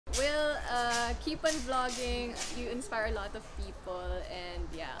Will, keep on vlogging. You inspire a lot of people, and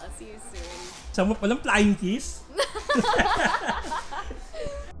yeah, I'll see you soon. Sama palang flying kiss.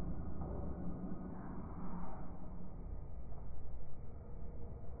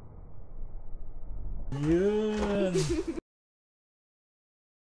 Yun.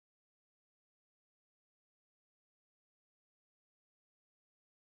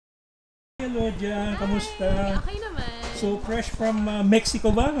 Alodia, kamusta? Okay naman. So fresh from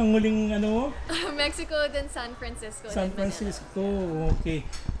Mexico ba? Ang huling ano? Mexico, then San Francisco. San Francisco, okay.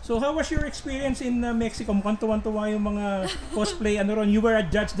 So how was your experience in Mexico? Mukhang tuwan-tuwa yung mga cosplay. Ano ron? You were a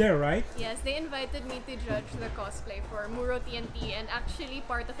judge there, right? Yes, they invited me to judge the cosplay for Muro TNT, and actually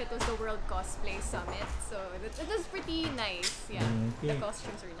part of it was the World Cosplay Summit. So it was pretty nice. Yeah, okay. The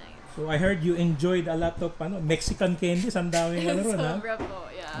costumes were nice. So I heard you enjoyed a lot of Mexican candies. Ang daming ano ron, ha? Sobra po,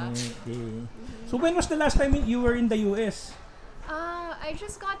 yeah. Okay. So when was the last time you were in the US? I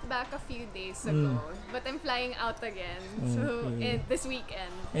just got back a few days ago, but I'm flying out again. So this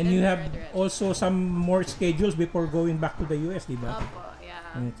weekend. And you have also some more schedules before going back to the US, di ba? Opo,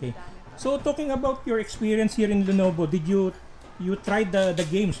 yeah. Okay. So talking about your experience here in Lenovo, did you tried the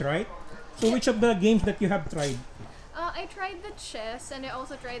games, right? So which of the games that you have tried? I tried the chess and I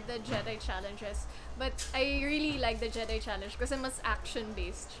also tried the Jedi challenges, but I really like the Jedi challenge kasi mas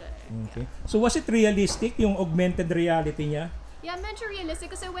action-based siya. Okay. So was it realistic, yung augmented reality niya? Yeah, medyo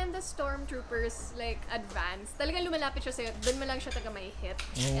realistic kasi when the stormtroopers like advance, talagang lumalapit siya sa'yo, dun mo lang siya taga may hit.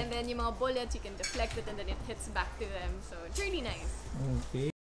 And then yung mga bullets, you can deflect it and then it hits back to them. So it's really nice.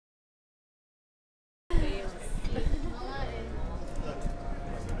 Okay.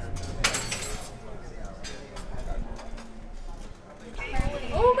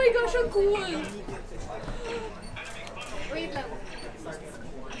 Oh my gosh, ang cool! Wait lang.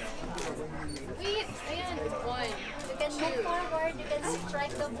 Wait, ayan, one. You can move forward, you can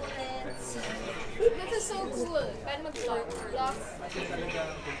strike the bullets. This is so cool. Paano mag-block? Block.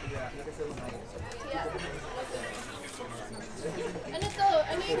 Yeah. Ano to?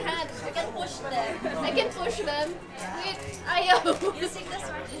 Ano yung hand? You can push them. I can push them. Wait, ayaw. Using the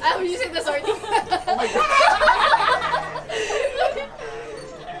sword. I'm using the sword. Oh my god.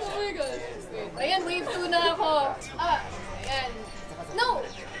 Oh my god. Wait. Ayan, wave 2 na ako. Ayan. No!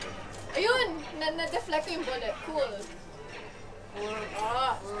 Ayun! Na-deflect ko yung bullet. Cool.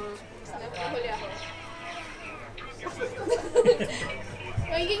 Napahuli ako.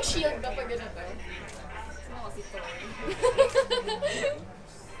 Magiging shield ba pag ganito? Sino kasi to?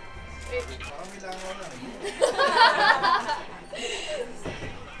 Wait.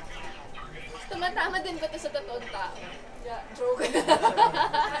 Tumatama din ba ito sa totoong tao? Yeah, joke.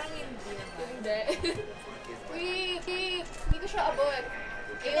 Parang hindi naman. Hindi. Wait, hindi ko siya abot.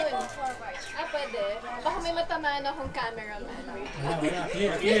 You can Ayun. move forward. Pwede. Baka may matamaan akong cameraman.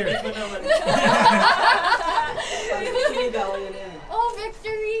 Wait. Clear. Oh,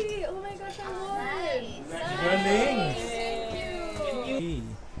 victory! Oh my gosh, I won! Nice. Galing. Thank you! Okay.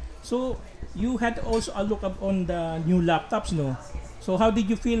 So you had also a look up on the new laptops, no? So how did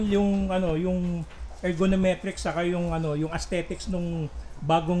you feel yung yung ergonometrics saka yung yung aesthetics nung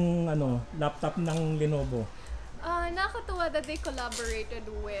bagong laptop ng Lenovo? Nakakatuwa that they collaborated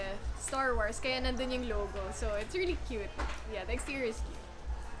with Star Wars, kaya nandun yung logo. So it's really cute. Yeah, the exterior is cute.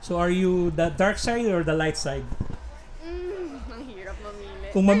 So are you the dark side or the light side? Ang hirap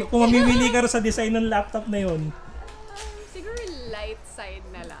mamili. Kung mamimili ka sa design ng laptop na yun. Siguro light side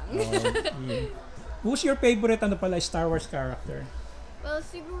na lang. Yeah. Who's your favorite Star Wars character? Well,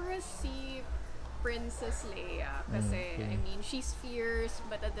 siguro si Princess Leia. Kasi, I mean, she's fierce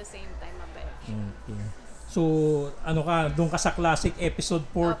but at the same time mabait siya. Okay. So, doon ka sa classic episode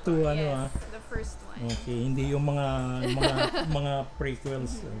 4 to yes, the first one. Okay, hindi yung mga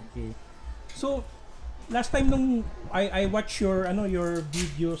prequels. Okay. So, last time nung I watched your your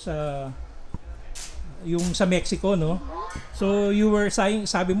video sa yung sa Mexico, no? So, you were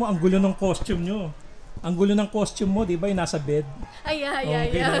saying, sabi mo ang gulo ng costume nyo. Ang gulo ng costume mo, 'di ba? Yung nasa bed.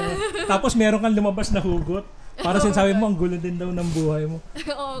 Yeah. Tapos meron kang lumabas na hugot. Para sinasabi mo, ang gulo din daw ng buhay mo.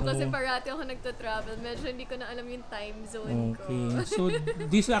 Oo, kasi parati ako nagta-travel. Medyo hindi ko na alam yung time zone ko. Okay. So,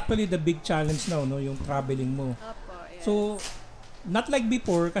 this is actually the big challenge now, no? Yung traveling mo. Opo, yes. So, not like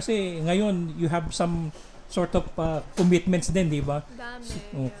before, kasi ngayon, you have some sort of commitments din, di ba? Dami.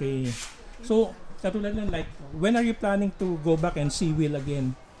 Okay. So, katulad lang, like, when are you planning to go back and see Will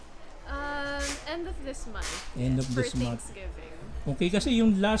again? End of this month. End of this for month. Thanksgiving. Okay, kasi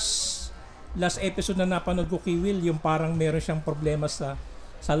yung last episode na napanood ko kay Will, yung parang meron siyang problema sa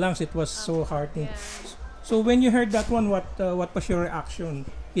lungs. It was so heartening. Yeah. So when you heard that one, what was your reaction?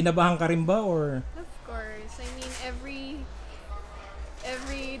 Kinabahan ka rin ba or? Of course. I mean,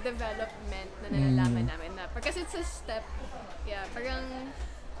 every development na nalalaman namin na. Because it's a step, parang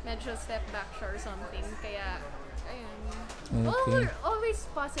medyo step back siya or something. Kaya, ayun. Well, we're always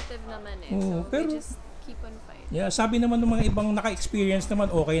positive naman eh. So, we just keep on fighting. Yeah, sabi naman ng mga ibang naka-experience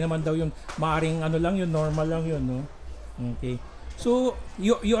naman, okay naman daw yun. Maaring ano lang yun, normal lang yun, no? Okay. So,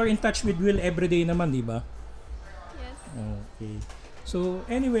 you are in touch with Will everyday naman, di ba? Yes. Okay. So,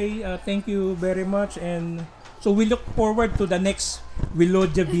 anyway, thank you very much and so we look forward to the next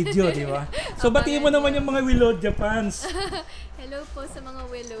Wilodia video, di ba? So, batiin mo naman yung mga Wilodia fans. Hello po sa mga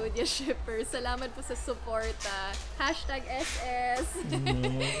Wilodia shippers. Salamat po sa support. #SS.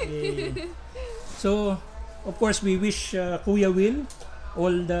 Okay. So, of course, we wish Kuya Will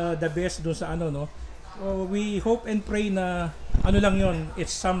all the best doon sa ano, no? We hope and pray na ano lang yon,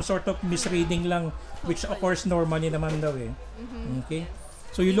 it's some sort of misreading lang, which of course normally naman daw eh. Okay?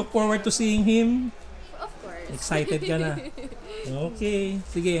 So, you look forward to seeing him? Of course. Excited ka na? Okay.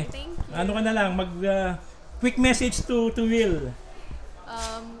 Sige. Thank you. Ano ka na lang, quick message to Will.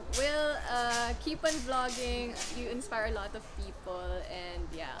 Will, keep on vlogging. You inspire a lot of people. And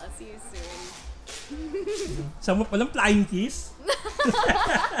yeah, I'll see you soon. Walang flying kiss?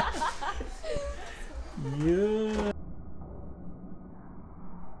 Yun.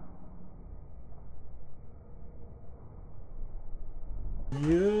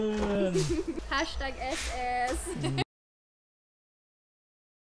 Yun. #SS.